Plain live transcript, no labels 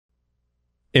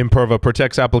Imperva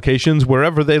protects applications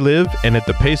wherever they live and at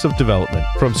the pace of development.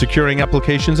 From securing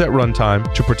applications at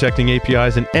runtime to protecting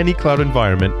APIs in any cloud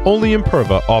environment, only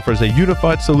Imperva offers a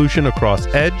unified solution across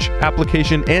edge,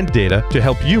 application, and data to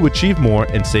help you achieve more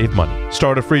and save money.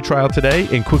 Start a free trial today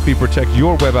and quickly protect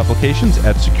your web applications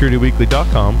at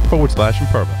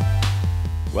securityweekly.com/Imperva.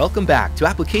 Welcome back to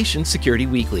Application Security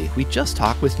Weekly. We just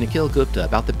talked with Nikhil Gupta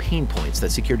about the pain points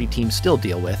that security teams still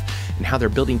deal with and how they're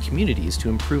building communities to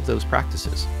improve those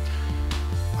practices.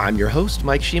 I'm your host,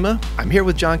 Mike Shima. I'm here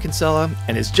with John Kinsella,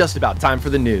 and it's just about time for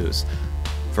the news.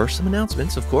 First, some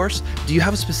announcements, of course. Do you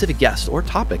have a specific guest or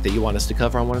topic that you want us to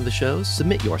cover on one of the shows?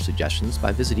 Submit your suggestions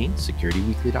by visiting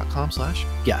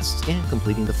securityweekly.com/guests and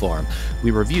completing the form.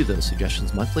 We review those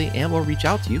suggestions monthly and we'll reach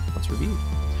out to you once reviewed.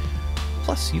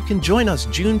 Plus, you can join us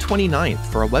June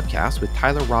 29th for a webcast with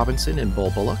Tyler Robinson and Bull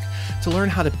Bullock to learn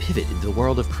how to pivot into the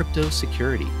world of crypto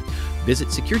security. Visit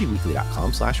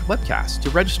securityweekly.com/webcast to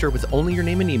register with only your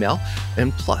name and email.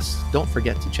 And plus, don't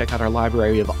forget to check out our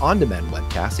library of on-demand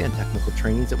webcasts and technical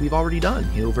trainings that we've already done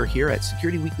over here at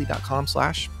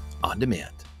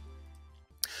securityweekly.com/on-demand.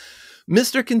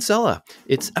 Mr. Kinsella,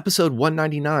 it's episode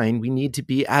 199. We need to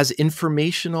be as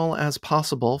informational as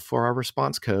possible for our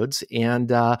response codes.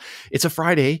 And it's a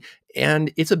Friday,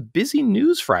 and it's a busy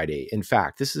news Friday. In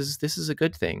fact, this is a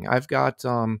good thing. I've got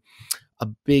a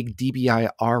big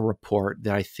DBIR report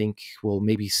that I think will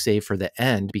maybe save for the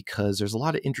end, because there's a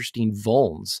lot of interesting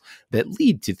vulns that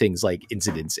lead to things like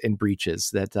incidents and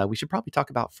breaches that we should probably talk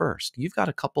about first. You've got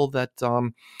a couple that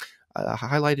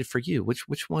highlighted for you.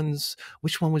 Which one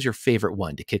was your favorite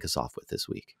one to kick us off with this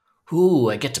week? Ooh,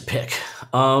 I get to pick.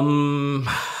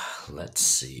 Let's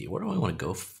see. Where do I want to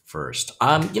go first?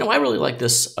 I really like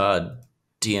this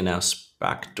DNS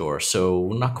backdoor. So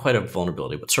not quite a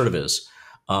vulnerability, but sort of is.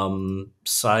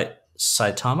 Saitama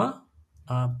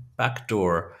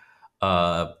backdoor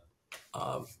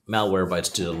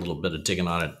Malwarebytes did a little bit of digging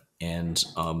on it, and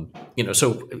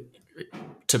so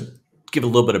to give a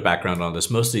little bit of background on this,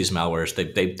 most of these malwares,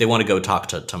 they want to go talk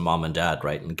to mom and dad,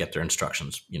 right, and get their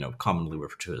instructions, commonly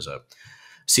referred to as a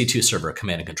C2 server,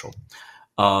 command and control.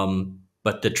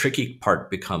 But the tricky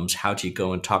part becomes, how do you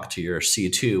go and talk to your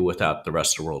C2 without the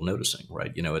rest of the world noticing,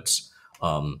 right? It's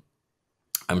I'm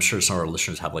sure some of our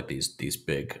listeners have like these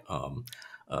big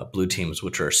blue teams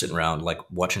which are sitting around like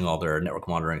watching all their network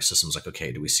monitoring systems. Like,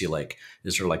 okay, do we see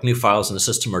is there like new files in the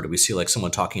system, or do we see like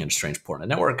someone talking in a strange port in a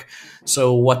network?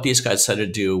 So what these guys decided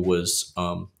to do was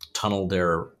tunnel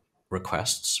their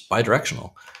requests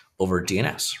bidirectional over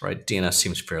DNS, right? DNS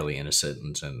seems fairly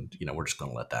innocent, and we're just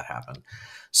going to let that happen.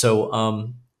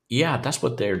 So yeah, that's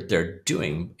what they're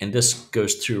doing, and this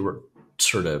goes through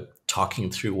sort of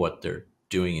talking through what they're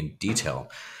doing in detail.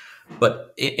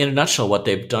 But in a nutshell, what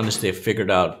they've done is they've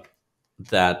figured out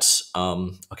that,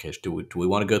 okay, do we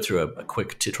want to go through a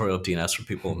quick tutorial of DNS for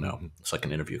people? No, it's like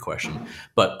an interview question.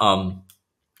 But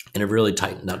in a really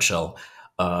tight nutshell,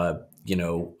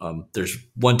 there's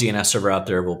one DNS server out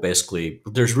there. Well, basically,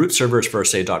 there's root servers for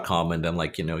say .com, and then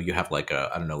you have like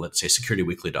let's say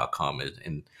securityweekly.com,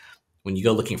 and when you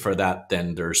go looking for that,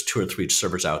 then there's 2 or 3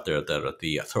 servers out there that are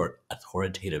the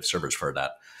authoritative servers for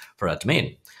that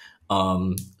domain.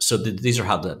 So these are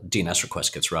how the DNS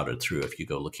request gets routed through if you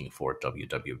go looking for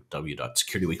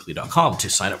www.securityweekly.com to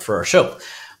sign up for our show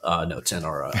notes and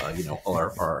our, all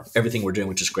our everything we're doing,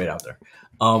 which is great out there.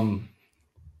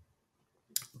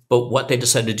 But what they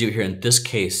decided to do here in this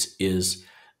case is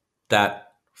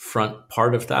that front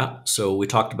part of that. So we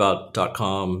talked about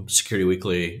 .com, Security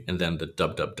Weekly, and then the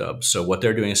www. So what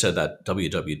they're doing instead of that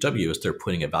www is they're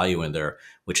putting a value in there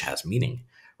which has meaning.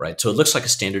 Right, so it looks like a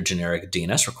standard generic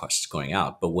DNS request is going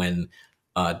out, but when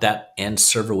that end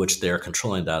server, which they're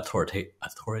controlling, that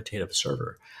authoritative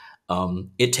server,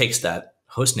 it takes that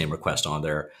hostname request on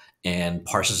there and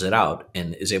parses it out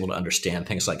and is able to understand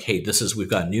things like, hey,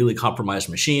 we've got a newly compromised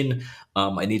machine.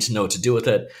 I need to know what to do with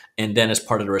it. And then as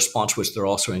part of the response, which they're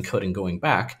also encoding going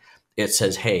back, it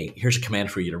says, hey, here's a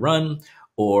command for you to run,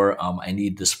 or I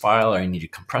need this file, or I need to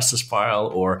compress this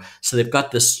file, or so they've got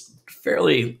this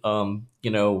fairly,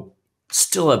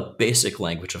 still a basic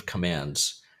language of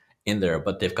commands in there,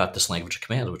 but they've got this language of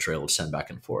commands which are able to send back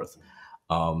and forth.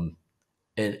 And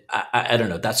I don't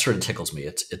know, that sort of tickles me.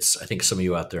 It's I think some of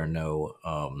you out there know,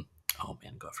 oh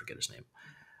man, I forget his name.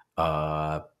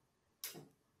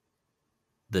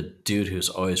 The dude who's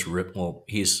always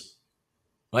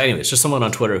anyway, it's just someone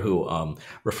on Twitter who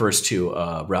refers to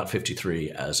Route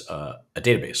 53 as a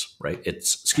database, right?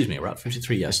 Route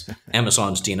 53, yes,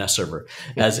 Amazon's DNS server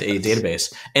as a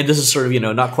database. And this is sort of,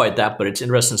 not quite that, but it's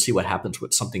interesting to see what happens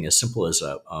with something as simple as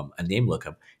a name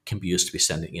lookup can be used to be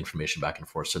sending information back and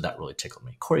forth. So that really tickled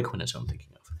me. Corey Quinn is who I'm thinking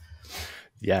of.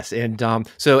 Yes, and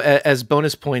so as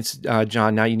bonus points,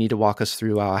 John, now you need to walk us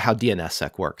through how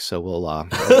DNSSEC works. So we'll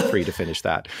be free to finish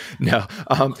that. No,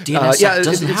 DNSSEC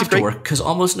doesn't have to work because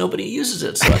almost nobody uses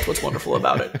it. So that's what's wonderful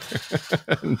about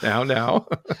it. Now,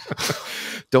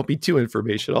 don't be too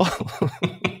informational.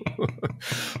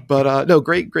 But no,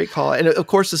 great call. And of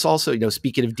course, this also,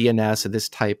 speaking of DNS and this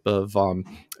type of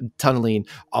tunneling,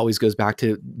 always goes back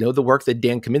to the work that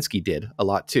Dan Kaminsky did a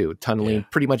lot too, tunneling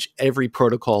pretty much every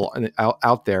protocol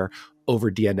out there over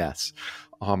DNS.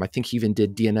 I think he even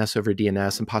did DNS over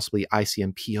DNS and possibly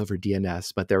ICMP over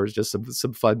DNS, but there was just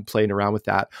some fun playing around with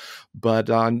that. But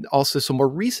also some more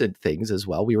recent things as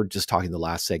well. We were just talking the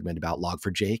last segment about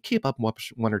Log4j. Came up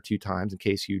one or two times in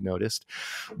case you noticed.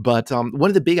 But one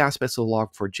of the big aspects of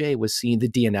Log4j was seeing the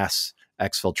DNS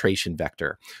exfiltration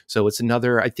vector. So it's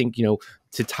another, I think,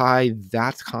 to tie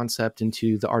that concept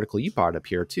into the article you brought up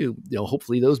here too,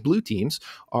 hopefully those blue teams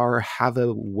have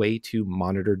a way to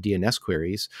monitor DNS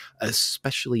queries,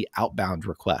 especially outbound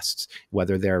requests,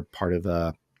 whether they're part of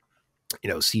a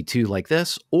C2 like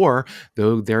this, or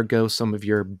though there go some of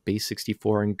your base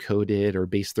 64 encoded or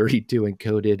base 32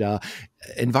 encoded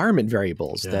environment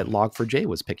variables that Log4j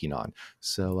was picking on.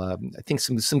 So I think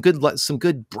some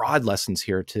good broad lessons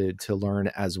here to learn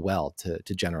as well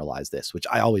to generalize this, which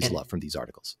I always love from these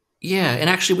articles. Yeah, and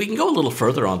actually we can go a little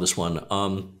further on this one.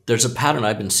 There's a pattern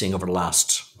I've been seeing over the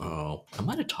last, I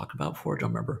might have talked about before, I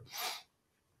don't remember,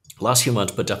 last few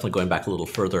months, but definitely going back a little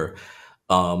further.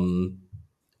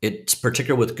 It's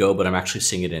particular with Go, but I'm actually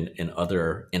seeing it in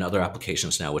other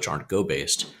applications now, which aren't Go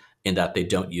based, in that they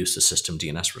don't use the system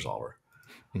DNS resolver.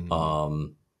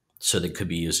 Mm-hmm. So they could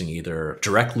be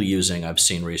using I've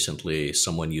seen recently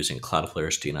someone using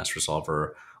Cloudflare's DNS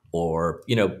resolver, or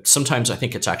sometimes I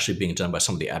think it's actually being done by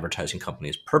some of the advertising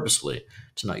companies purposely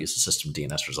to not use the system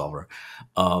DNS resolver,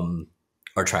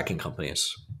 or tracking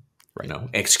companies, right.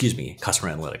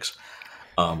 Customer analytics.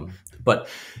 But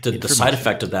the side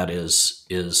effect of that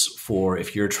is for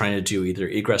if you're trying to do either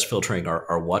egress filtering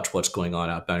or watch what's going on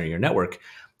outbound in your network,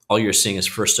 all you're seeing is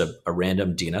first a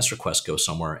random DNS request goes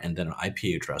somewhere, and then an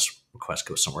IP address request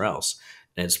goes somewhere else.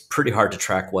 And it's pretty hard to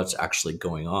track what's actually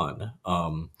going on.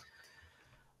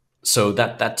 So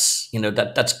that's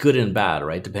good and bad,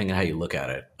 right? Depending on how you look at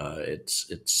it.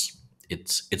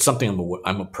 It's something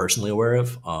I'm personally aware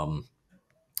of.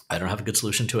 I don't have a good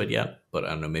solution to it yet, but I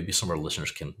don't know, maybe some of our listeners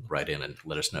can write in and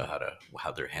let us know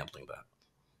how they're handling that.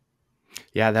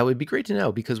 Yeah, that would be great to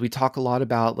know, because we talk a lot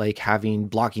about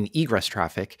blocking egress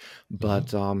traffic, but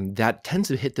that tends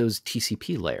to hit those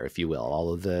TCP layer, if you will,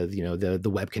 all of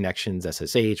the web connections,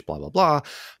 SSH, blah, blah, blah.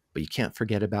 But you can't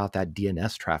forget about that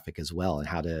DNS traffic as well, and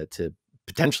how to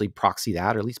potentially proxy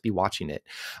that, or at least be watching it.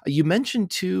 You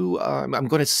mentioned too, I'm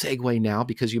going to segue now,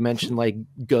 because you mentioned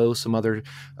Go, some other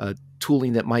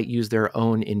tooling that might use their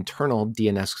own internal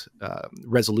DNS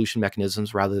resolution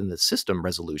mechanisms rather than the system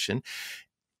resolution.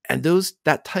 And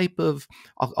that type of,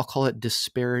 I'll call it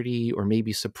disparity, or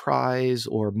maybe surprise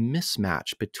or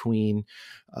mismatch between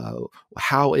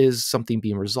how is something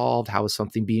being resolved, how is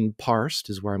something being parsed,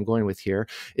 is where I'm going with here,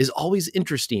 is always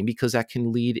interesting, because that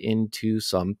can lead into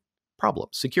some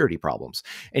security problems.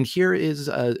 And here is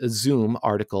a Zoom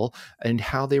article and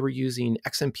how they were using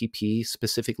XMPP,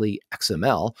 specifically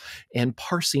XML, and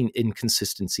parsing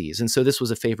inconsistencies. And so this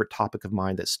was a favorite topic of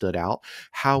mine that stood out,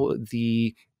 how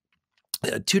the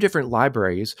two different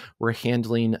libraries were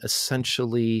handling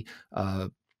essentially,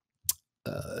 and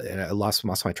I lost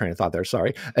my train of thought there,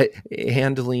 sorry,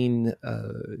 handling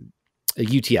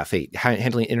UTF-8,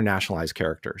 handling internationalized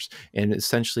characters. And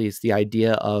essentially it's the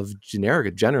idea of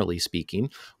generally speaking,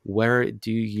 where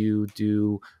do you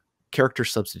do character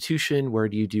substitution? Where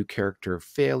do you do character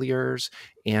failures?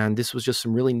 And this was just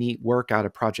some really neat work out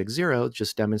of Project Zero,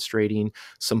 just demonstrating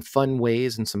some fun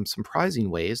ways and some surprising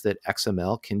ways that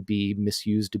XML can be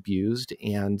misused, abused,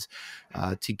 and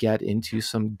to get into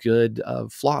some good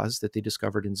flaws that they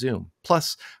discovered in Zoom.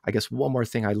 Plus, I guess one more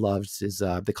thing I loved is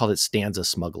they called it stanza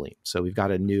smuggling. So we've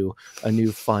got a new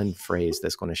fun phrase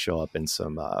that's going to show up in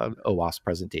some OWASP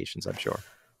presentations, I'm sure.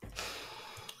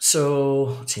 So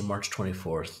let's see, March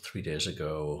 24th, 3 days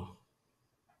ago.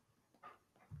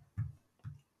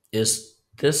 Is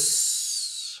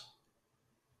this?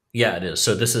 Yeah, it is.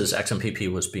 So this is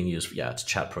XMPP was being used. Yeah, it's a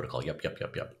chat protocol. Yep.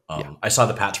 Yeah. I saw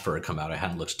the patch for it come out. I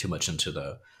hadn't looked too much into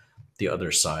the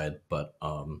other side, but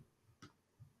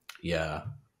yeah,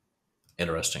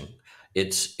 interesting.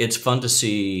 It's fun to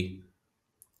see.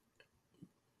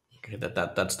 Okay,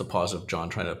 that's the pause of John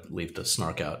trying to leave the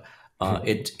snark out.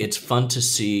 It's fun to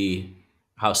see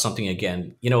how something,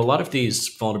 again, a lot of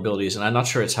these vulnerabilities, and I'm not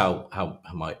sure it's how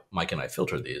Mike and I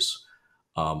filter these.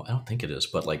 I don't think it is,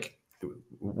 but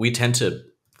we tend to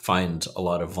find a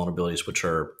lot of vulnerabilities which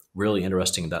are really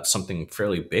interesting. That's something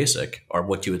fairly basic, or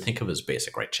what you would think of as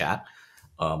basic, right? Chat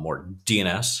or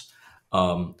DNS,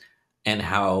 and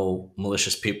how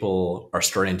malicious people are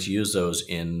starting to use those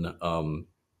in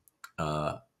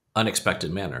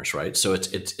unexpected manners, right? So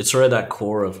it's sort of that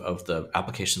core of the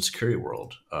application security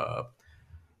world.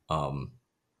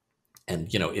 And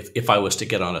if I was to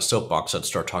get on a soapbox, I'd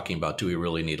start talking about, do we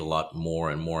really need a lot more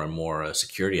and more and more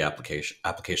security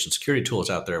application security tools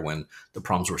out there when the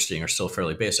problems we're seeing are still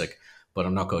fairly basic? But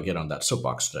I'm not going to get on that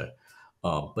soapbox today.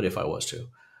 But if I was to,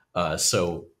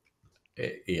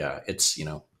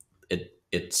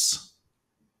 it's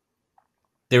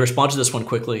they respond to this one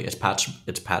quickly. It's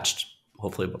patched.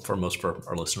 Hopefully, for most of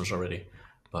our listeners already.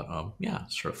 But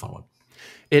it's sort of a fun one.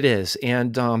 It is,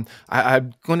 and I'm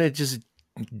going to just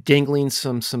dangling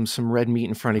some red meat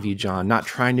in front of you, John, not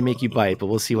trying to make you bite, but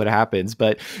we'll see what happens.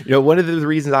 But one of the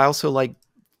reasons I also like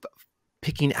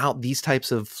picking out these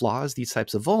types of flaws, these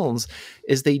types of vulns,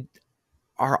 is they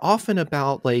are often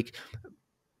about like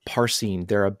parsing.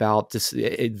 They're about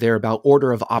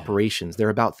order of operations. They're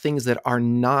about things that are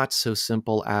not so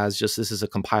simple as just, this is a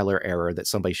compiler error that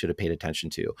somebody should have paid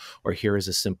attention to, or here is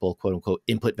a simple quote unquote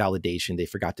input validation. They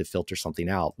forgot to filter something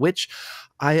out, which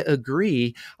I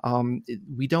agree.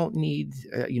 We don't need,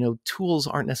 tools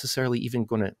aren't necessarily even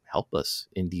going to help us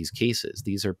in these cases.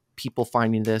 These are people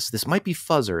finding this might be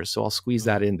fuzzers, so I'll squeeze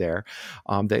that in there,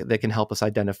 that can help us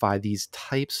identify these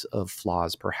types of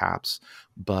flaws perhaps,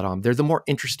 but they're the more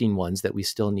interesting ones that we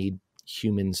still need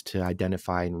humans to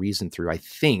identify and reason through, I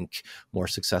think, more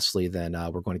successfully than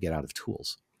we're going to get out of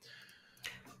tools.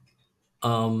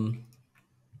 I'm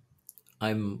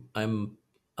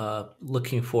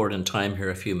looking forward in time here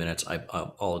a few minutes.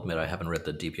 I'll admit I haven't read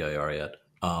the DBIR yet,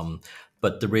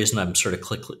 but the reason I'm sort of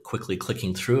quickly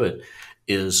clicking through it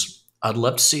is I'd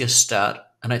love to see a stat,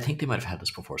 and I think they might have had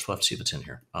this before, so we'll have to see if it's in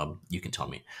here. You can tell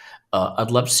me.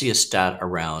 I'd love to see a stat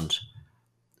around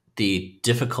the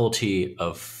difficulty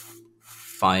of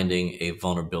finding a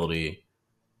vulnerability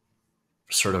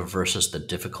sort of versus the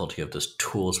difficulty of the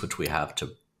tools which we have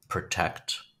to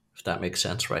protect, if that makes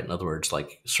sense, right? In other words,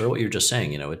 like sort of what you're just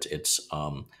saying, you've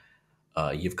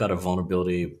got a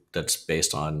vulnerability that's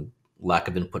based on lack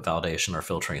of input validation or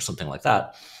filtering, something like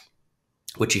that,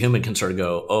 which a human can sort of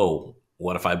go, oh,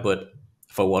 what if I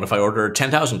order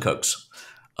 10,000 Cokes,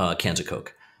 cans of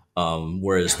Coke?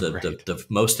 Whereas the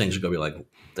most things are going to be like,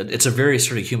 it's a very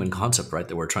sort of human concept, right?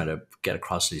 That we're trying to get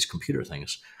across to these computer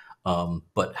things.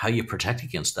 But how you protect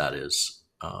against that is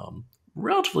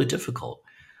relatively difficult.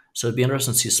 So it'd be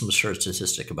interesting to see some sort of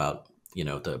statistic about,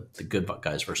 the good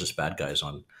guys versus bad guys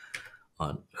on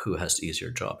who has the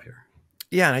easier job here.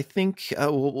 Yeah, and I think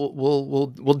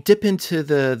we'll dip into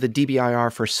the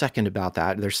DBIR for a second about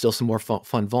that. There's still some more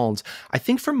fun vulns. I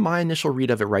think from my initial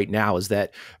read of it right now is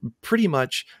that pretty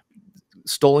much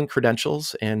stolen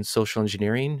credentials and social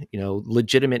engineering,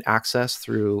 legitimate access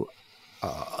through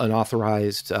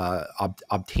unauthorized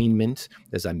obtainment,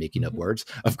 as I'm making up words,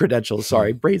 of credentials.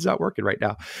 Sorry, brain's not working right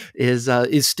now. Is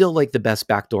still like the best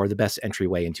backdoor, the best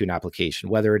entryway into an application,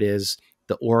 whether it is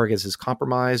the org as is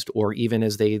compromised, or even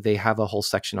as they have a whole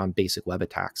section on basic web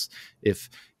attacks.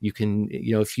 If you can,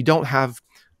 if you don't have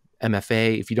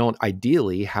MFA, if you don't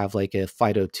ideally have like a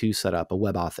FIDO2 set up, a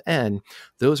WebAuthn,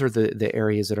 those are the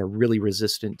areas that are really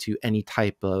resistant to any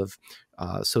type of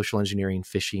social engineering,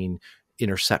 phishing,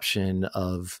 interception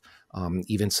of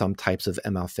even some types of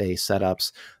MFA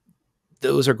setups.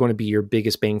 Those are going to be your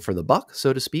biggest bang for the buck,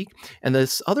 so to speak. And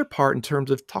this other part, in terms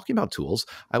of talking about tools,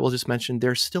 I will just mention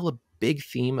there's still a big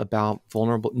theme about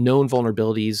known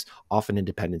vulnerabilities, often in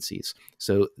dependencies.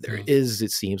 So there is,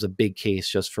 it seems, a big case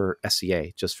just for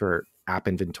SCA, just for app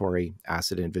inventory,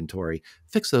 asset inventory,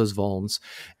 fix those vulns.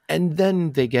 And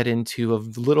then they get into a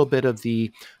little bit of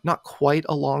the, not quite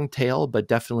a long tail, but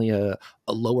definitely a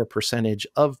lower percentage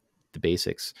of the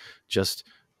basics, just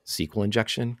SQL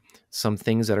injection, some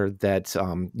things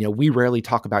that we rarely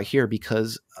talk about here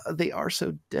because they are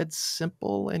so dead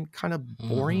simple and kind of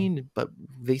boring, but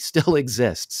they still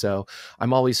exist. So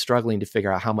I'm always struggling to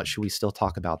figure out how much should we still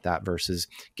talk about that versus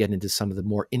get into some of the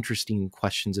more interesting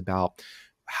questions about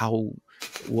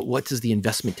what does the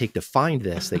investment take to find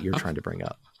this that you're trying to bring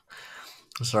up.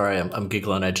 Sorry, I'm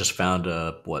giggling. I just found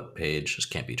what page? This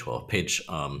can't be 12. Page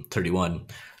 31.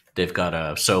 They've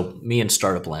got so me in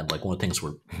startup land, like one of the things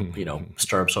we're,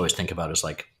 startups always think about is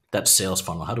like that sales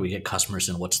funnel. How do we get customers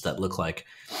in? What's that look like?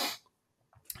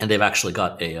 And they've actually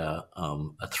got a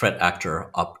threat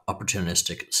actor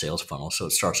opportunistic sales funnel. So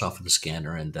it starts off with the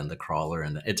scanner and then the crawler,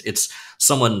 and it's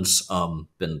someone's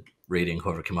been reading,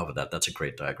 whoever came up with that. That's a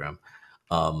great diagram.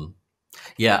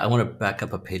 Yeah, I want to back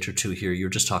up a page or two here. You're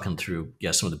just talking through,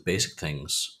 some of the basic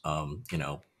things.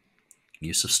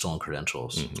 Use of stolen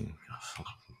credentials.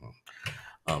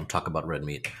 Mm-hmm. Talk about red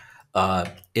meat.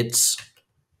 It's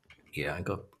I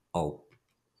go. I'll,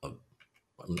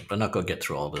 I'm not going to get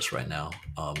through all this right now.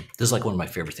 This is like one of my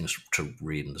favorite things to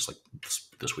read, and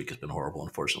this week has been horrible,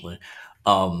 unfortunately.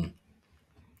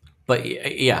 But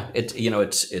yeah, it's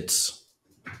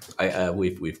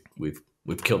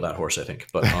we've killed that horse, I think.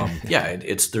 But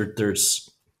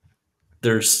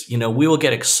there's we will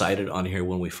get excited on here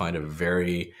when we find and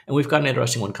we've got an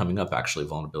interesting one coming up, actually,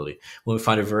 vulnerability, when we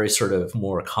find a very sort of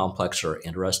more complex or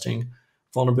interesting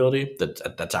vulnerability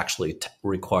that's actually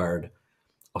required,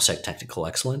 I'll say, technical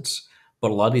excellence. But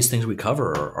a lot of these things we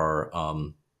cover are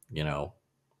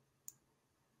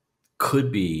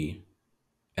could be,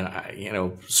 and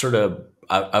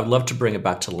I would love to bring it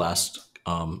back to the last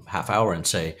half hour and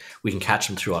say we can catch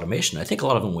them through automation. I think a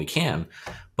lot of them we can,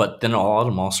 but then a lot of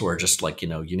them also are just like, you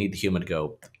need the human to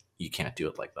go, you can't do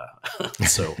it like that.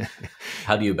 So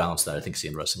how do you balance that? I think it's the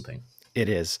interesting thing. It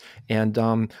is.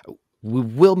 And we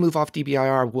will move off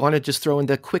DBIR. I want to just throw in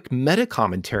the quick meta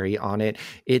commentary on it.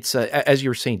 It's, as you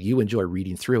were saying, you enjoy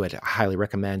reading through it. I highly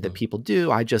recommend that people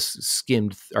do. I just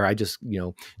skimmed, or I just,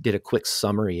 did a quick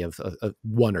summary of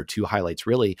one or two highlights,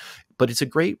 really. But it's a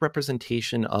great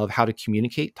representation of how to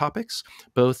communicate topics,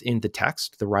 both in the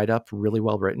text, the write-up, really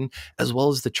well written, as well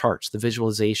as the charts, the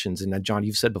visualizations. And John,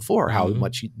 you've said before how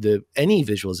much any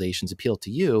visualizations appeal to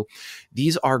you.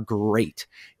 These are great.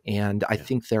 And I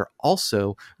think they're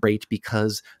also great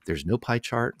because there's no pie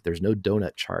chart, there's no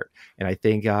donut chart. And I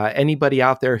think anybody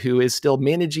out there who is still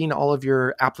managing all of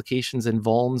your applications and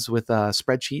vulns with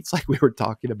spreadsheets, like we were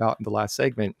talking about in the last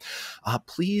segment,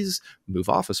 please move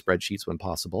off of spreadsheets when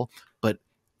possible, but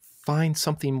find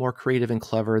something more creative and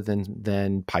clever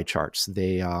than pie charts.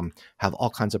 They have all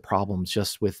kinds of problems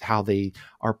just with how they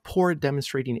are poor at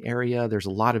demonstrating area. There's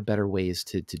a lot of better ways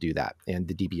to do that. And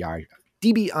the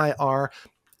DBIR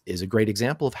is a great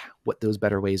example of what those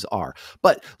better ways are.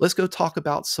 But let's go talk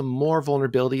about some more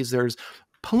vulnerabilities. There's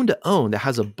Pwn2own that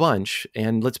has a bunch,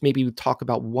 and let's maybe talk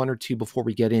about one or two before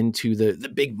we get into the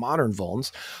big modern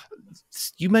vulns.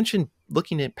 You mentioned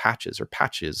looking at patches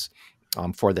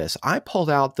for this. I pulled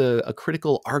out a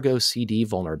critical Argo CD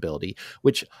vulnerability,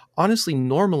 which honestly,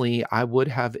 normally I would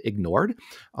have ignored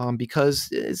because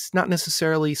it's not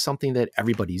necessarily something that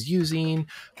everybody's using.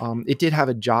 It did have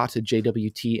a JOT, a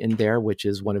JWT in there, which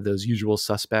is one of those usual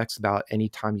suspects. About any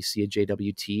time you see a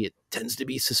JWT, it tends to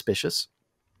be suspicious.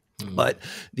 But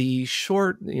the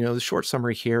short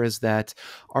summary here is that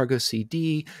Argo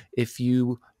CD, if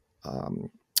you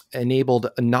enabled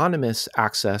anonymous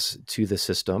access to the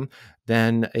system,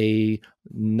 then a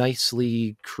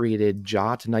nicely created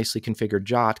JOT, nicely configured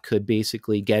JOT could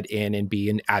basically get in and be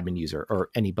an admin user or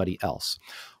anybody else.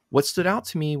 What stood out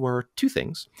to me were two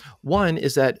things. One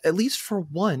is that at least for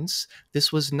once,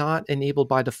 this was not enabled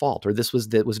by default, or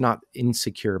that was not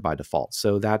insecure by default.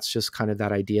 So that's just kind of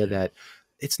that idea that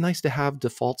it's nice to have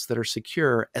defaults that are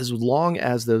secure as long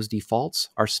as those defaults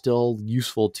are still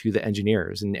useful to the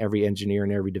engineers. And every engineer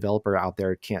and every developer out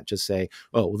there can't just say,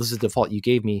 oh, well, this is the default you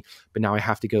gave me, but now I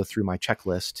have to go through my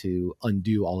checklist to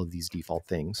undo all of these default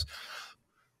things.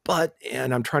 But,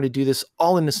 and I'm trying to do this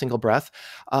all in a single breath,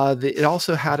 it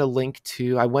also had a link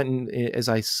to, I went in, as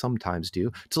I sometimes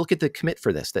do, to look at the commit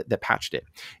for this that patched it.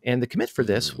 And the commit for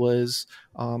this was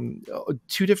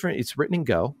two different, it's written in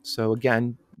Go. So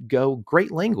again, Go,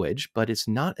 great language, but it's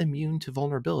not immune to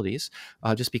vulnerabilities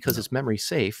just because it's memory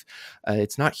safe.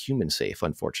 It's not human safe,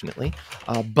 unfortunately.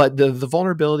 But the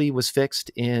vulnerability was fixed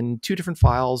in two different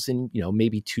files in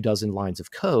maybe 24 lines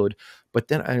of code. But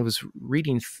then I was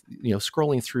reading,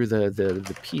 scrolling through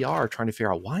the PR, trying to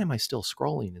figure out why am I still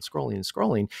scrolling and scrolling and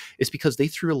scrolling. It's because they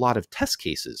threw a lot of test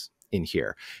cases in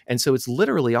here. And so it's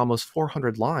literally almost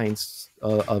 400 lines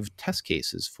of test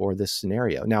cases for this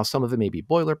scenario. Now, some of it may be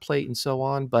boilerplate and so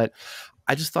on, but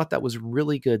I just thought that was a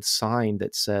really good sign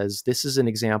that says this is an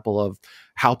example of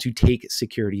how to take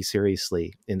security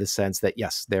seriously, in the sense that,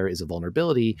 yes, there is a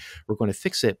vulnerability. We're going to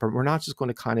fix it, but we're not just going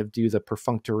to kind of do the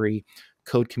perfunctory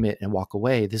code commit and walk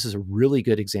away. This is a really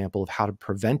good example of how to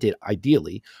prevent it,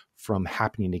 ideally, from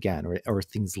happening again, or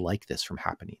things like this from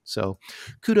happening. So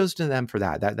kudos to them for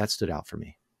that. That stood out for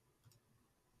me.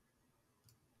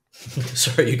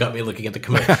 Sorry, you got me looking at the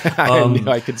commit. I knew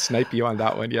I could snipe you on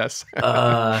that one. Yes.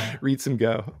 Read some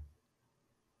Go.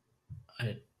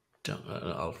 I don't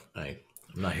know. I'm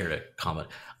not here to comment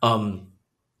on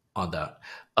that.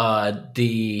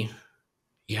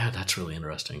 That's really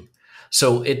interesting.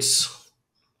 So it's,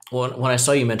 when I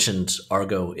saw you mentioned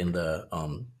Argo in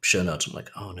the show notes, I'm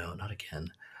like, oh no, not again.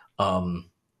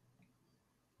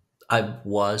 I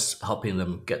was helping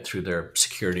them get through their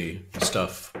security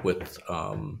stuff with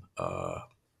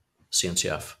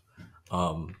CNCF.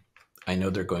 I know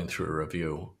they're going through a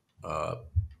review.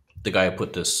 The guy who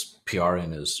put this PR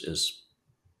in is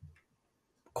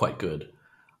quite good.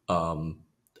 I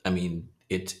mean,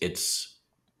 it's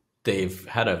they've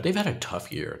had a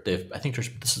tough year. I think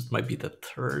might be the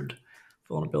third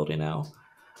vulnerability now,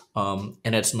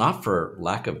 and it's not for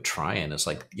lack of trying. It's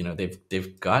like,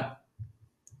 they've got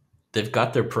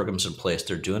their programs in place.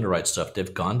 They're doing the right stuff.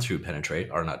 They've gone through penetrate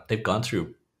or not. They've gone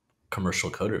through commercial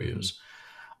code reviews,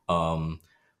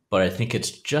 but I think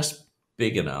it's just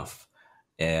big enough,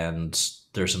 and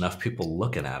there's enough people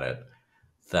looking at it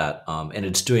that, and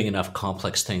it's doing enough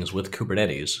complex things with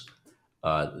Kubernetes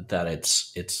that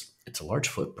it's a large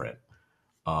footprint.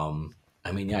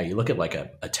 I mean, yeah, you look at like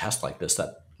a test like this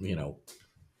that,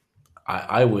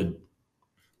 I would,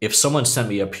 if someone sent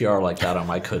me a PR like that on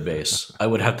my code base, I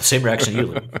would have the same reaction you.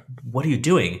 Like, what are you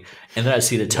doing? And then I'd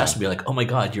see the test and be like, oh my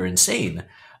God, you're insane.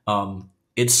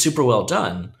 It's super well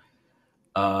done.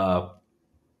 Can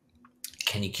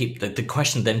you keep, the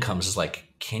question then comes is like,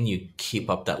 can you keep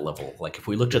up that level? Like, if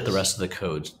we looked at the rest of the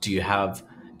code,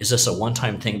 is this a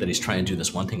one-time thing that he's trying to do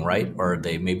this one thing right? Or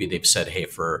maybe they've said, hey,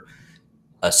 for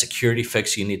a security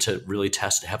fix, you need to really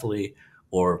test heavily?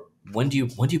 Or when do you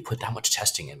put that much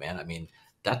testing in, man? I mean,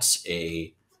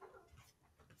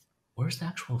 where's the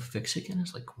actual fix again?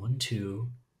 It's like 1, 2.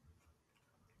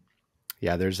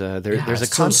 Yeah, there's a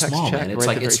context small, check man. It's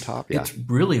right like at the very top. Yeah. It's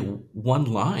really one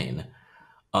line.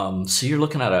 So you're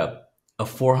looking at a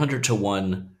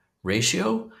 400-to-1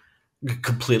 ratio.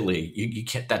 Completely, you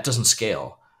can't. That doesn't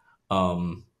scale.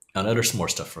 And there's some more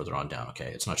stuff further on down.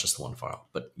 Okay, it's not just the one file,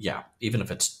 but yeah, even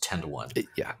if it's 10-to-1.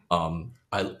 Yeah.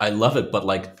 I love it, but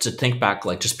like to think back,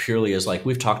 like just purely as like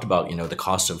we've talked about, the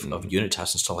cost of unit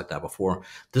tests and stuff like that before.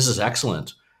 This is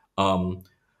excellent.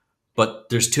 But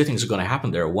there's two things that are going to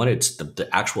happen there. One, it's the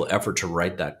actual effort to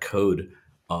write that code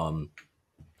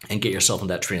and get yourself in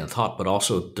that train of thought. But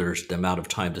also there's the amount of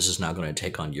time this is now going to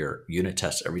take on your unit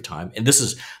tests every time. And this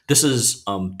is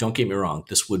don't get me wrong,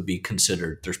 this would be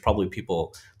considered. There's probably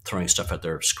people throwing stuff at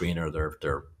their screen or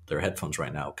their headphones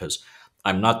right now, because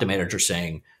I'm not the manager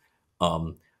saying,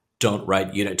 don't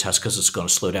write unit tests because it's going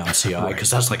to slow down CI,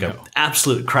 because that's like an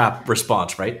absolute crap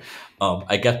response, right?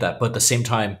 I get that. But at the same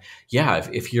time, yeah,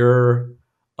 if you're,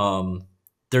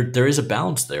 there is a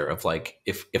balance there of like,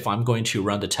 if I'm going to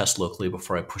run the test locally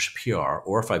before I push a PR,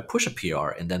 or if I push a PR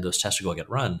and then those tests are going to get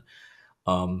run,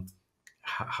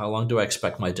 how long do I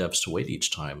expect my devs to wait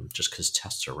each time just because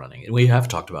tests are running? And we have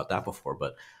talked about that before,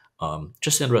 but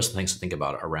just interesting things to think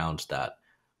about around that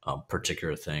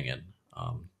particular thing. And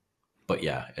but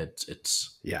yeah, it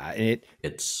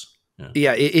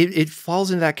falls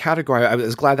into that category. I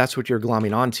was glad that's what you're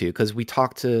glomming onto, because we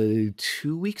talked 2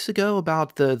 weeks ago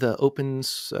about the Open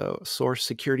Source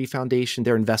Security Foundation,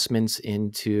 their investments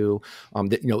into,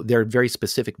 their very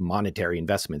specific monetary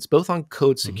investments, both on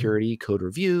code security, code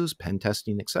reviews, pen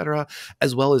testing, et cetera,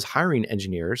 as well as hiring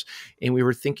engineers. And we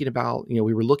were thinking about, we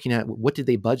were looking at what did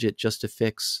they budget just to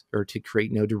fix or to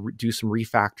create, to do some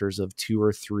refactors of 2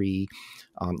 or 3,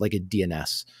 like a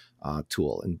DNS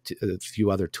tool and a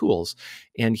few other tools.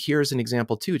 And here's an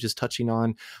example too, just touching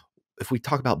on, if we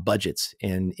talk about budgets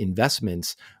and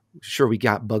investments, sure, we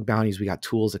got bug bounties, we got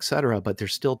tools, et cetera, but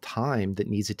there's still time that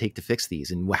needs to take to fix these.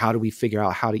 And how do we figure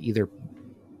out how to either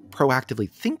proactively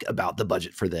think about the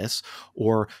budget for this,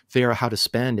 or figure out how to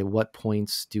spend, at what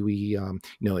points do we,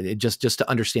 just to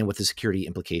understand what the security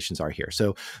implications are here.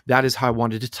 So that is how I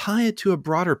wanted to tie it to a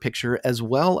broader picture, as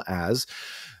well as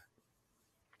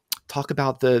talk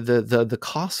about the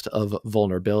cost of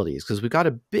vulnerabilities, because we've got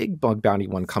a big bug bounty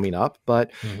one coming up.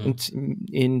 But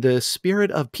in the spirit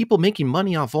of people making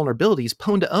money off vulnerabilities,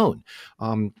 Pwn2own,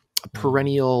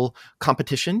 perennial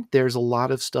competition. There's a lot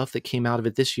of stuff that came out of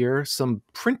it this year. Some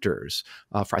printers,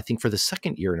 I think for the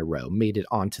second year in a row, made it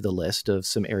onto the list of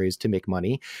some areas to make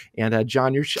money. And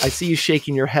John, I see you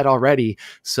shaking your head already.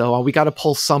 So we got to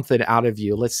pull something out of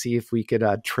you. Let's see if we could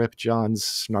trip John's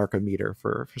snarkometer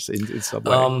in some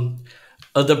way.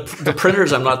 The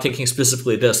printers, I'm not thinking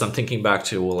specifically this. I'm thinking back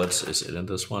to, is it in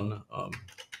this one?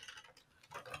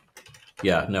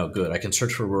 Yeah, no, good. I can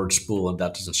search for word spool and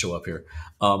that doesn't show up here.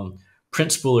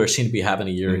 Print spoolers seem to be having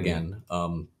a year again,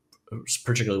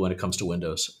 particularly when it comes to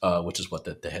Windows, which is what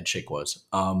the head shake was.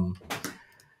 I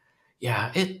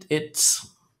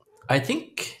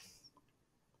think,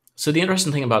 so the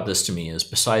interesting thing about this to me is,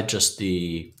 beside just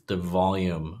the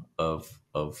volume of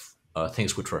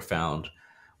things which were found,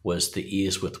 was the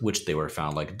ease with which they were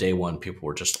found. Like day one, people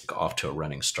were just off to a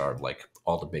running start. Like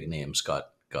all the big names got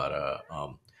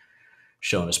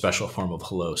shown a special form of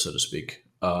hello, so to speak.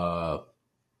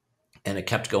 And it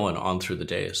kept going on through the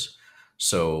days.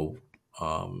 So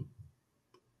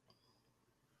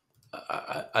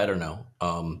I don't know.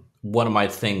 One of my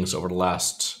things over the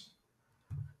last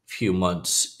few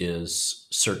months is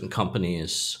certain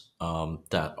companies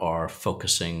that are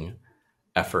focusing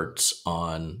efforts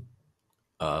on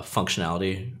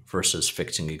functionality versus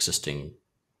fixing existing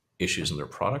issues in their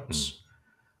products,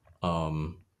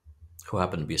 who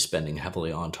happen to be spending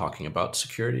heavily on talking about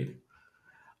security.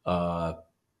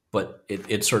 But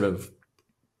it's sort of,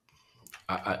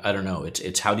 I don't know.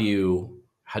 It's how do you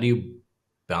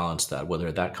balance that,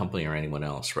 whether that company or anyone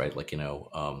else, right? Like,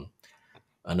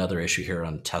 another issue here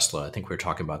on Tesla. I think we were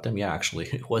talking about them. Yeah, actually,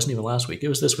 it wasn't even last week. It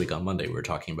was this week on Monday. We were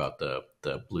talking about the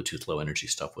Bluetooth low energy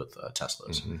stuff with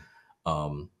Teslas.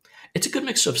 It's a good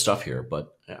mix of stuff here,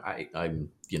 but I'm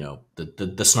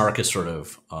the snark is sort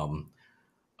of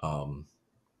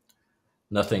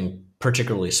nothing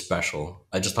particularly special.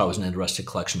 I just thought it was an interesting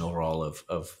collection overall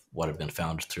of what had been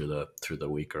found through the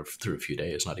week, or through a few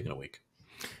days, not even a week.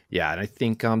 Yeah, and I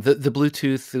think the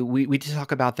Bluetooth, we did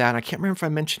talk about that. I can't remember if I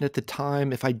mentioned at the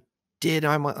time. If I did,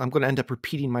 I'm going to end up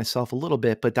repeating myself a little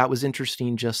bit, but that was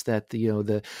interesting. Just that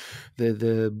the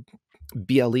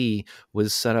BLE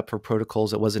was set up for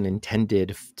protocols that wasn't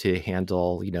intended to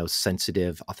handle,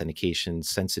 sensitive authentication,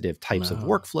 sensitive types of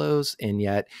workflows, and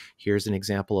yet here's an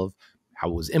example of how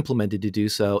it was implemented to do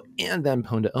so. And then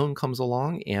Pwn2own comes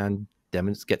along and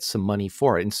gets some money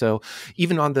for it. And so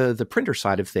even on the printer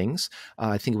side of things,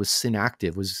 I think it was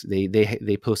Synactive,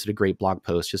 they posted a great blog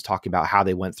post just talking about how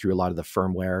they went through a lot of the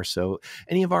firmware. So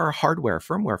any of our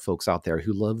firmware folks out there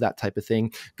who love that type of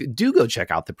thing, do go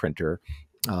check out the printer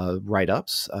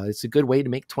write-ups. It's a good way to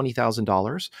make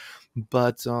 $20,000.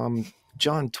 But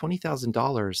John,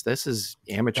 $20,000. This is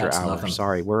amateur That's hour. nothing.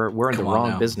 Sorry, we're in the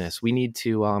wrong now. business. We need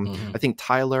to. I think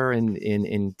Tyler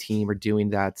and team are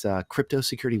doing that crypto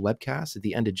security webcast at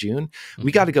the end of June.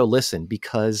 We got to go listen,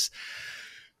 because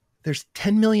there's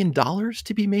 $10 million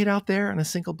to be made out there on a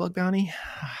single bug bounty.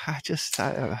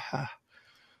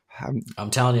 I'm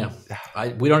telling you,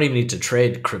 we don't even need to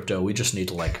trade crypto. We just need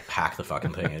to hack the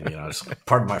fucking thing. And,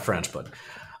 pardon my French, but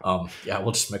yeah,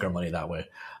 we'll just make our money that way.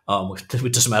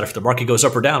 It doesn't matter if the market goes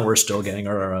up or down. We're still getting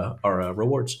our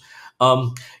rewards.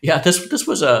 Yeah, this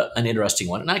was an interesting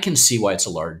one, and I can see why it's a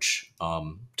large,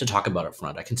 to talk about up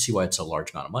front, I can see why it's a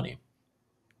large amount of money.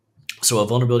 So a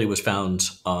vulnerability was found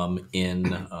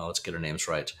in, let's get our names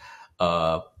right,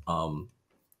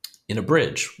 in a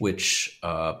bridge, which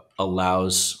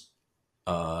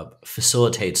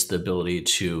facilitates the ability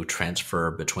to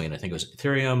transfer between, I think it was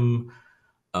Ethereum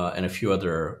and a few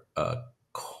other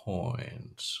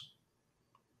coins.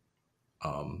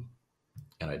 And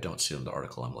I don't see it in the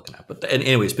article I'm looking at. But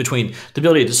anyways, between the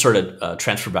ability to sort of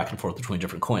transfer back and forth between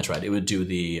different coins, right? It would do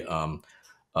the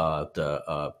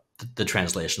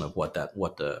translation of what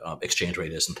the exchange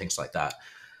rate is and things like that.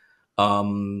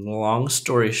 Long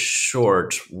story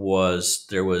short,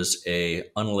 there was a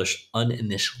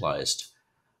uninitialized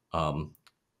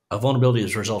a vulnerability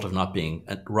as a result of not being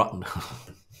rotten.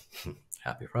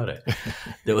 Happy Friday.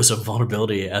 There was a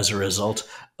vulnerability as a result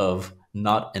of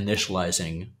not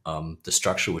initializing the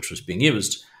structure which was being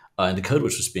used and the code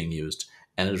which was being used.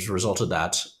 And as a result of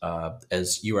that,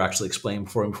 as you were actually explaining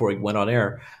before we went on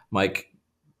air, Mike,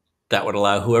 that would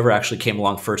allow whoever actually came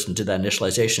along first and did that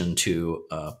initialization to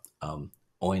own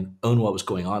what was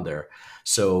going on there.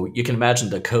 So you can imagine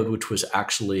the code which was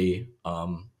actually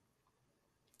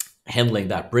handling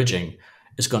that bridging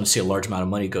is going to see a large amount of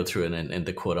money go through it. And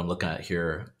the quote I'm looking at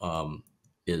here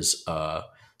is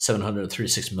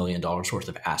 $736 million worth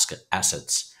of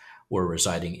assets were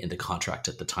residing in the contract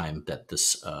at the time that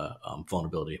this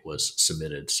vulnerability was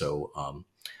submitted. So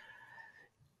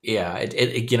yeah,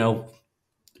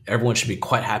 everyone should be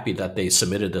quite happy that they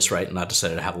submitted this, right, and not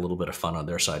decided to have a little bit of fun on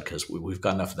their side, because we've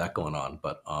got enough of that going on.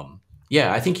 But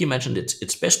yeah, I think you mentioned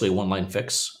it's basically a one-line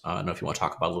fix. I don't know if you want to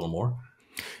talk about it a little more.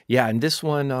 Yeah, and this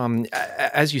one,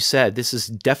 as you said, this is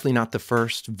definitely not the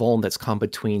first vuln that's come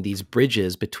between these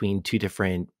bridges between two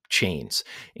different chains,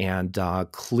 and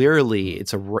clearly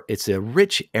it's a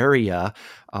rich area,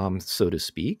 so to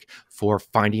speak, for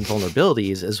finding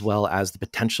vulnerabilities as well as the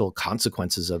potential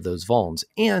consequences of those vulns.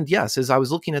 And yes, as I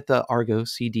was looking at the Argo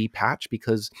CD patch,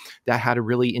 because that had a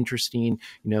really interesting,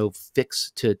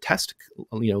 fix to test,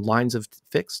 lines of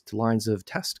fix to lines of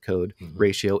test code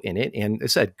ratio in it. And I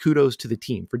said, kudos to the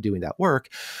team for doing that work.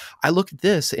 I looked at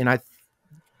this and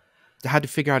had to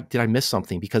figure out, did I miss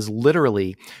something? Because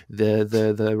literally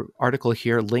the article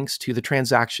here links to the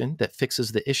transaction that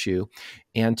fixes the issue,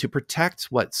 and to protect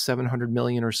 700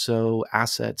 million or so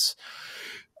assets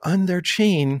on their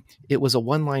chain, it was a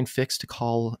one-line fix to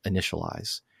call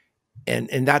initialize.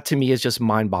 And that to me is just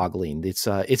mind-boggling. It's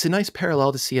a nice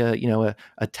parallel to see a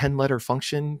 10-letter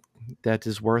function that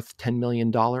is worth $10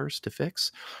 million to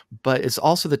fix, but it's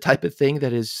also the type of thing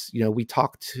that is, we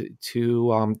talked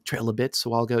to Trail a Bits a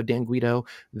while ago, Dan Guido.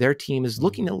 Their team is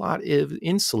looking a lot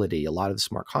in Solidity, a lot of the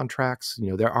smart contracts.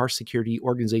 There are security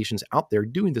organizations out there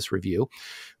doing this review.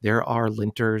 There are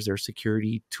linters, there are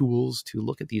security tools to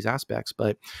look at these aspects,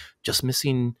 but just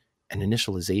missing an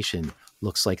initialization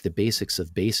looks like the basics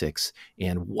of basics,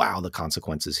 and wow, the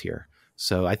consequences here.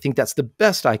 So I think that's the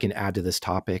best I can add to this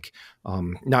topic.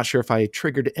 Not sure if I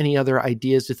triggered any other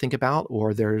ideas to think about,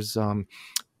 or there's, I'm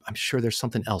sure there's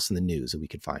something else in the news that we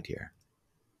could find here.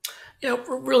 Yeah,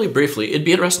 really briefly, it'd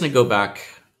be interesting to go back.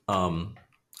 I'll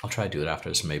try to do it after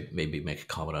this, maybe make a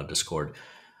comment on Discord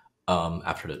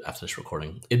after this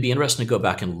recording. It'd be interesting to go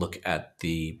back and look at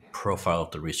the profile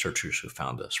of the researchers who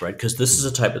found this, right? Because this is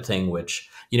a type of thing which,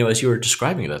 as you were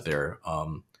describing it there,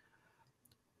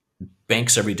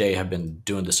 banks every day have been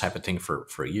doing this type of thing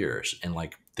for years, and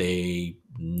they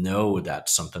know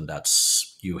that's something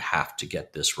that's, you have to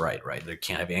get this right? There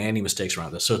can't have any mistakes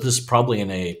around this. So this is probably in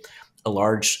a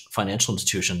large financial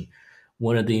institution,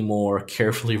 one of the more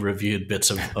carefully reviewed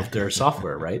bits of their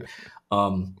software, right?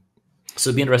 So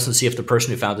it'd be interesting to see if the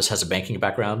person who found this has a banking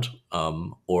background,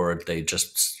 or they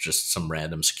just some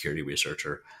random security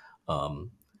researcher,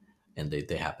 and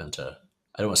they happen to,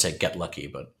 I don't want to say get lucky,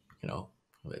 but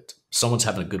someone's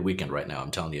having a good weekend right now.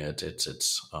 I'm telling you,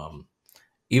 it's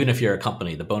even if you're a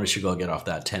company, the bonus you go get off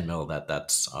that 10 mil,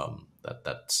 that's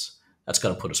got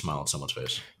to put a smile on someone's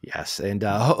face. Yes, and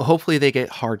hopefully they get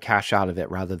hard cash out of it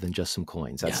rather than just some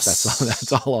coins.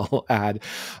 That's all I'll add.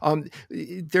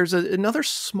 There's another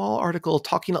small article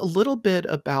talking a little bit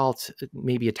about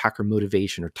maybe attacker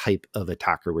motivation or type of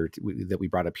attacker that we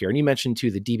brought up here. And you mentioned too,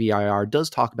 the DBIR does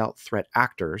talk about threat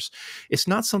actors. It's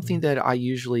not something that I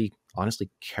usually honestly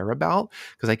care about,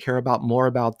 because I care about more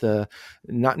about the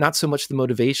not so much the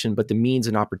motivation, but the means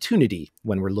and opportunity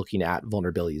when we're looking at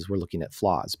vulnerabilities, we're looking at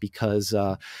flaws, because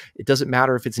it doesn't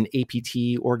matter if it's an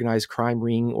APT organized crime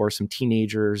ring or some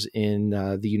teenagers in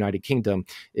the United Kingdom.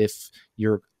 If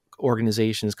your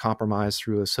organization is compromised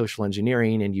through a social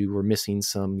engineering and you were missing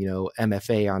some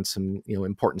MFA on some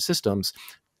important systems,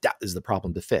 that is the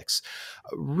problem to fix.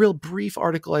 A real brief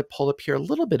article I pulled up here, a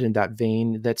little bit in that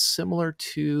vein, that's similar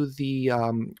to the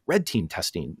red team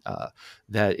testing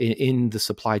that in the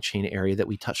supply chain area that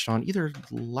we touched on either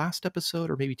last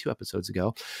episode or maybe 2 episodes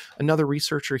ago. Another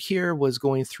researcher here was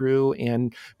going through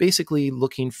and basically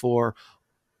looking for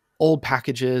old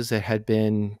packages that had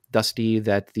been dusty,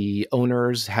 that the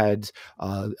owners had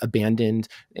abandoned,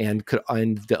 and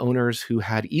the owners who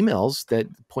had emails that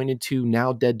pointed to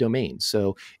now dead domains.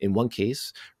 So in one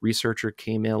case, researcher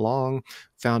came in along,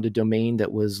 found a domain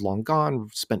that was long gone,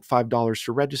 spent $5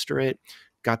 to register it,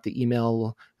 got the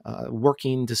email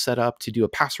working to set up to do a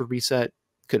password reset,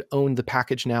 could own the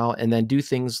package now, and then do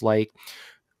things like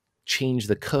change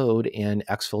the code and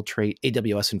exfiltrate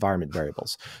AWS environment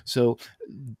variables. So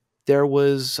there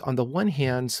was, on the one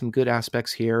hand, some good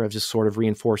aspects here of just sort of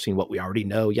reinforcing what we already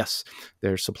know. Yes,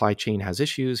 their supply chain has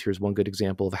issues. Here's one good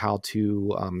example of how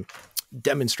to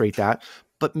demonstrate that,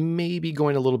 but maybe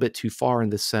going a little bit too far in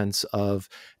the sense of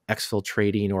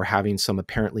exfiltrating or having some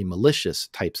apparently malicious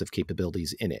types of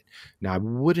capabilities in it. Now, I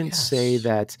wouldn't say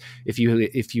that if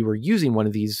you were using one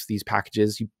of these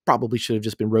packages, you probably should have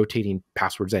just been rotating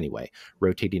passwords anyway,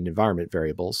 rotating environment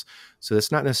variables. So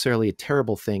that's not necessarily a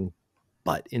terrible thing.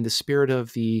 But in the spirit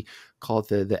of the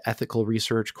ethical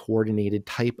research, coordinated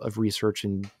type of research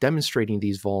and demonstrating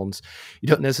these vulns, you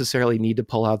don't necessarily need to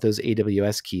pull out those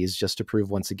AWS keys just to prove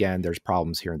once again there's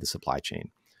problems here in the supply chain.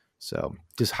 So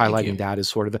just highlighting that as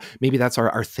sort of maybe that's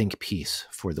our think piece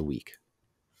for the week.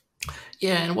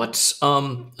 Yeah, and what's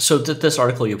so this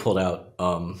article you pulled out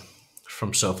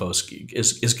from Sophos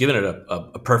is giving it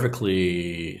a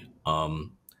perfectly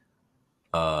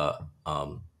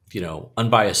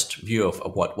unbiased view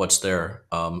of what's there.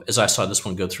 As I saw this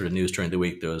one go through the news during the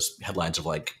week, there was headlines of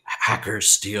hackers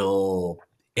steal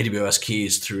AWS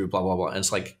keys through blah, blah, blah. And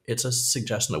it's a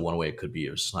suggestion that one way it could be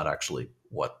used. It's not actually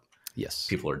what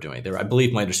people are doing there. I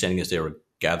believe my understanding is they were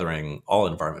gathering all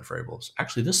environment variables.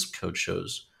 Actually, this code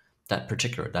shows that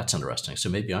particular. That's interesting. So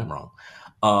maybe I'm wrong.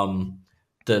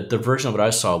 The version of what I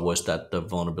saw was that the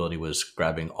vulnerability was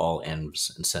grabbing all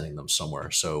envs and sending them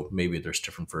somewhere. So maybe there's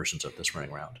different versions of this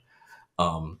running around.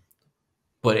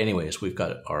 But anyways, we've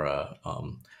got our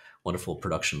wonderful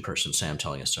production person, Sam,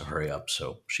 telling us to hurry up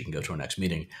so she can go to our next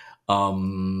meeting.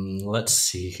 Let's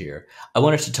see here. I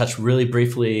wanted to touch really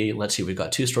briefly. Let's see, we've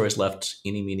got 2 stories left.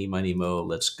 Eeny, meeny, miny, mo.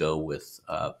 Let's go with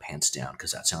pants down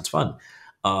because that sounds fun.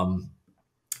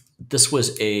 This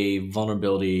was a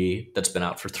vulnerability that's been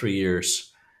out for 3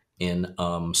 years.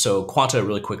 So Quanta,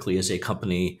 really quickly, is a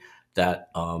company that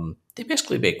they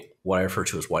basically make what I refer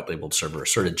to as white labeled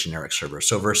servers, sort of generic servers.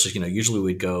 So versus, usually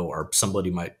we'd go, or somebody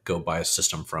might go buy a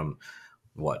system from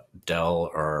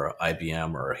Dell or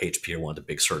IBM or HP or one of the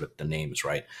big sort of the names,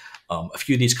 right? A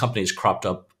few of these companies cropped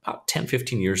up about 10,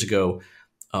 15 years ago.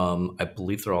 I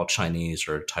believe they're all Chinese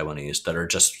or Taiwanese that are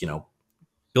just,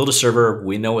 build a server.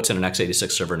 We know it's in an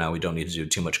x86 server now. We don't need to do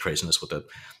too much craziness with it.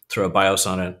 Throw a BIOS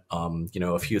on it.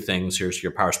 A few things. Here's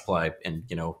your power supply and,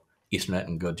 Ethernet,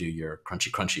 and go do your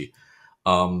crunchy.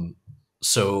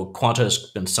 So Quanta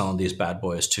has been selling these bad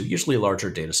boys to usually larger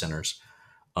data centers.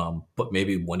 But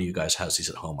maybe one of you guys has these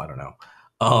at home. I don't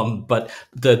know. But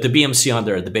the BMC on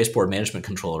there, the baseboard management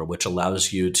controller, which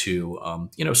allows you to,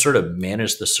 sort of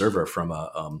manage the server from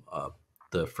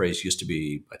the phrase used to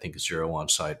be, I think, 0 on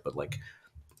site, but like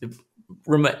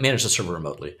manage the server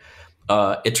remotely.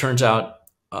 It turns out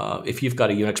if you've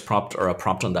got a Unix prompt or a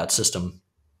prompt on that system,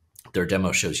 their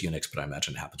demo shows Unix, but I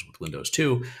imagine it happens with Windows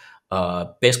too.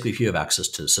 Basically, if you have access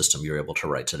to the system, you're able to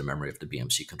write to the memory of the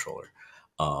BMC controller.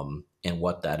 And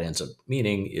what that ends up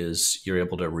meaning is you're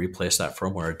able to replace that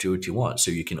firmware, do what you want. So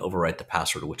you can overwrite the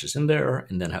password which is in there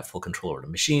and then have full control over the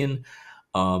machine.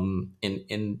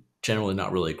 And generally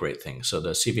not really a great thing. So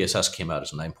the CVSS came out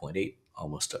as 9.8,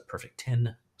 almost a perfect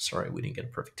 10. Sorry, we didn't get a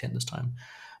perfect 10 this time.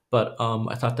 But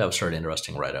I thought that was sort of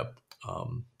interesting write-up.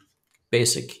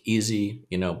 Basic, easy,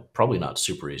 probably not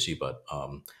super easy, but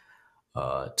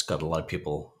it's got a lot of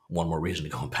people, one more reason to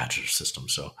go and patch their system.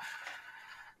 So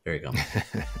there you go.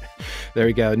 There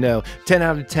we go. No, 10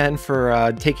 out of 10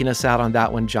 for taking us out on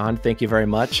that one, John. Thank you very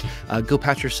much. Go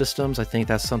patch your systems. I think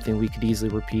that's something we could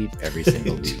easily repeat every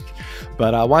single week.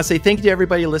 But I want to say thank you to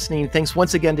everybody listening. Thanks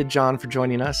once again to John for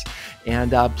joining us.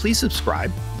 And please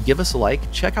subscribe, give us a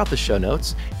like, check out the show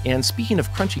notes. And speaking of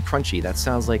crunchy, that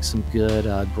sounds like some good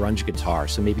grunge guitar.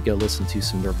 So maybe go listen to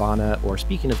some Nirvana, or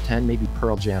speaking of 10, maybe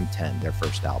Pearl Jam 10, their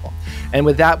first album. And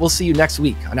with that, we'll see you next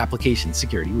week on Application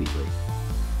Security Weekly.